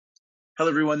Hello,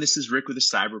 everyone. This is Rick with the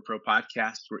Cyber Pro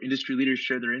podcast, where industry leaders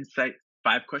share their insight.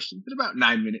 5 questions in about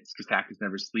 9 minutes, because hackers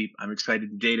never sleep. I'm excited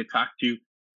today to talk to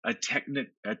a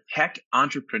tech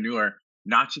entrepreneur,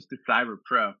 not just a cyber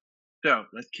pro. So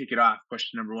let's kick it off.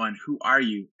 Question number one: Who are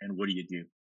you, and what do you do?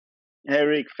 Hey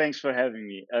Rick, thanks for having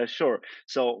me. Sure.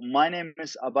 So my name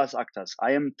is Abbas Aktas.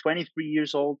 I am 23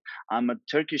 years old. I'm a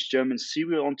Turkish-German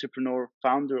serial entrepreneur,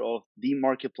 founder of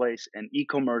dMarketplace, an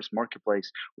e-commerce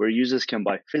marketplace where users can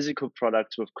buy physical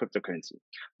products with cryptocurrency.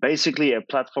 Basically, a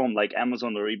platform like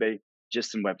Amazon or eBay,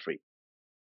 just in Web3.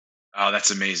 Oh, that's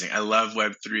amazing. I love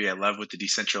Web3. I love what the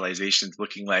decentralization is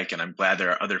looking like, and I'm glad there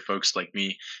are other folks like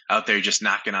me out there just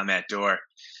knocking on that door.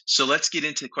 So let's get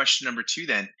into question number two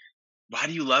then. Why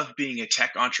do you love being a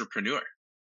tech entrepreneur?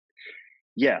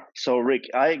 Yeah. So Rick,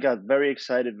 I got very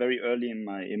excited very early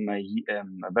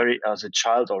very as a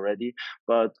child already.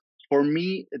 But for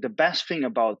me, the best thing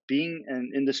about being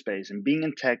in the space and being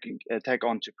in tech, a tech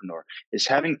entrepreneur, is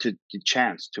having the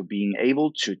chance to being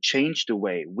able to change the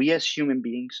way we as human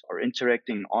beings are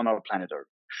interacting on our planet Earth.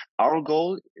 Our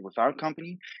goal with our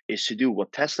company is to do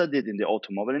what Tesla did in the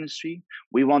automobile industry.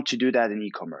 We want to do that in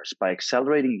e-commerce by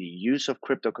accelerating the use of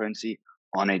cryptocurrency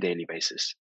on a daily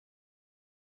basis.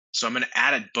 So I'm going to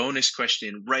add a bonus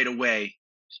question right away.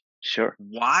 Sure.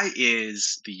 Why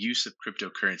is the use of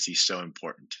cryptocurrency so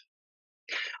important?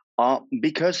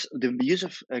 Because the use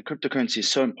of cryptocurrency is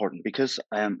so important. Because,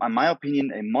 in my opinion,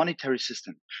 a monetary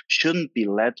system shouldn't be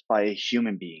led by a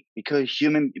human being. Because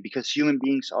human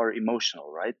beings are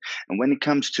emotional, right? And when it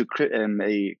comes to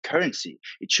a currency,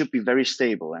 it should be very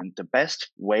stable. And the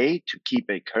best way to keep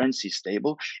a currency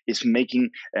stable is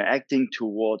acting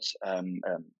towards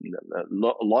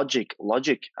logic.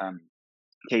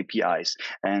 KPIs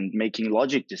and making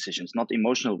logic decisions, not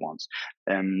emotional ones,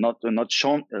 not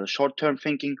short term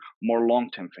thinking, more long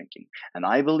term thinking. And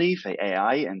I believe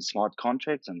AI and smart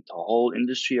contracts and the whole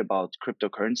industry about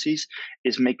cryptocurrencies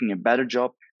is making a better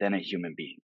job than a human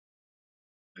being.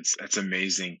 That's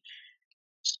amazing.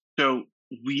 So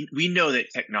we know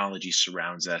that technology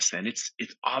surrounds us, and it's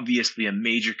obviously a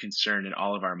major concern in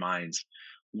all of our minds.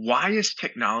 Why is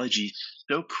technology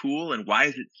so cool, and why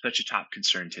is it such a top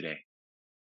concern today?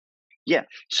 Yeah.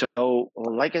 So,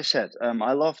 like I said,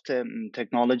 I love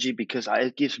technology because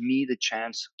it gives me the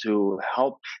chance to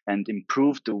help and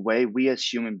improve the way we as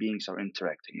human beings are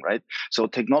interacting. Right. So,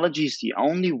 technology is the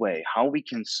only way how we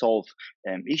can solve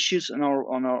issues in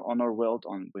our world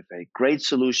with a great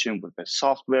solution with a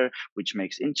software which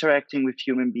makes interacting with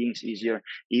human beings easier.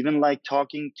 Even like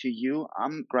talking to you,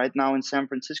 I'm right now in San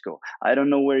Francisco. I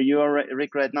don't know where you are,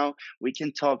 Rick, right now. We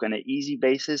can talk on an easy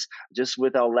basis just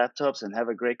with our laptops and have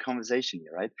a great conversation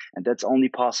here, right? And that's only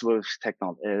possible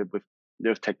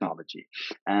with technology.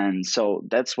 And so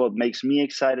that's what makes me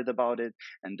excited about it,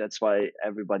 and that's why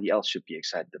everybody else should be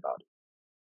excited about it.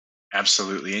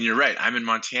 Absolutely, and you're right. I'm in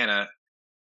Montana,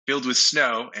 filled with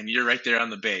snow, and you're right there on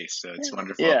the base, so it's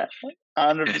wonderful. Yeah,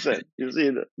 100%. You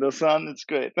see the sun, it's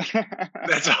great.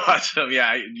 That's awesome.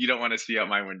 Yeah, you don't want to see out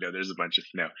my window. There's a bunch of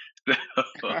snow.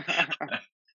 So,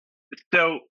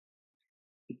 so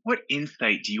what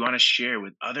insight do you want to share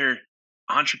with other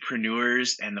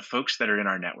entrepreneurs and the folks that are in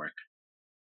our network?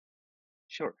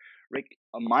 Sure. Rick,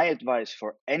 my advice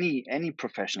for any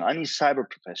professional, any cyber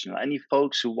professional, any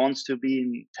folks who wants to be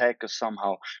in tech or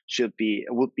somehow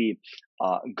would be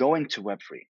go into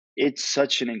Web3. It's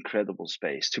such an incredible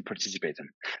space to participate in.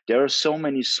 There are so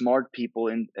many smart people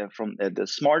from the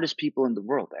smartest people in the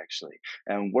world actually,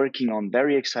 and working on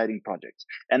very exciting projects.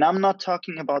 And I'm not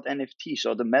talking about NFTs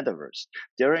or the metaverse.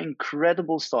 There are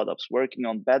incredible startups working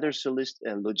on better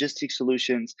logistic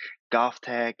solutions,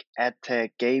 GovTech,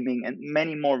 EdTech, gaming, and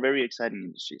many more very exciting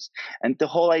industries. And the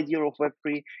whole idea of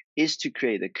Web3 is to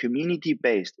create a community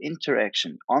based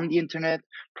interaction on the internet,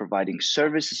 providing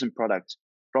services and products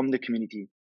from the community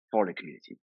for the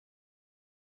community.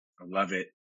 I love it.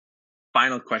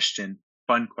 Final question,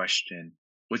 fun question.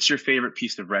 What's your favorite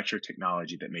piece of retro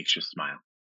technology that makes you smile?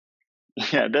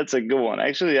 Yeah, that's a good one.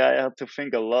 Actually, I have to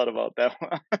think a lot about that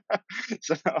one.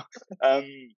 so, um,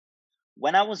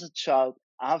 when I was a child,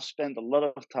 I've spent a lot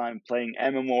of time playing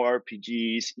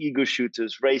MMORPGs, ego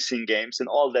shooters, racing games, and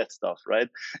all that stuff, right?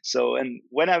 So, and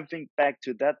when I think back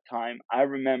to that time, I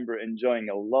remember enjoying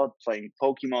a lot playing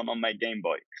Pokemon on my Game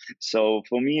Boy. So,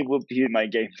 for me, it would be my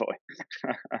Game Boy.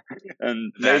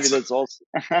 And maybe That's that's also,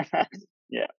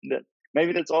 yeah,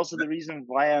 maybe that's also the reason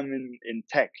why I'm in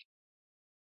tech.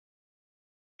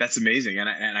 that's amazing, and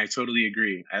I totally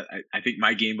agree. I think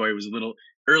my Game Boy was a little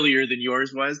earlier than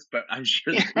yours was, but I'm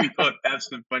sure that we both have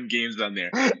some fun games on there.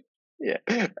 Yeah,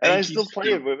 and I Thank you still play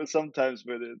so it with sometimes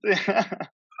with it.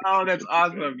 Oh, that's Should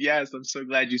be great. awesome. Yes, I'm so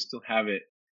glad you still have it.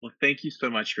 Well, thank you so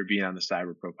much for being on the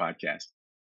Cyber Pro podcast.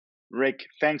 Rick,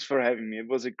 thanks for having me. It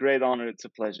was a great honor. It's a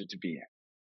pleasure to be here.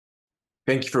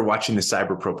 Thank you for watching the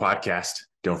Cyber Pro podcast.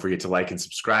 Don't forget to like and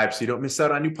subscribe so you don't miss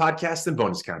out on new podcasts and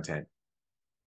bonus content.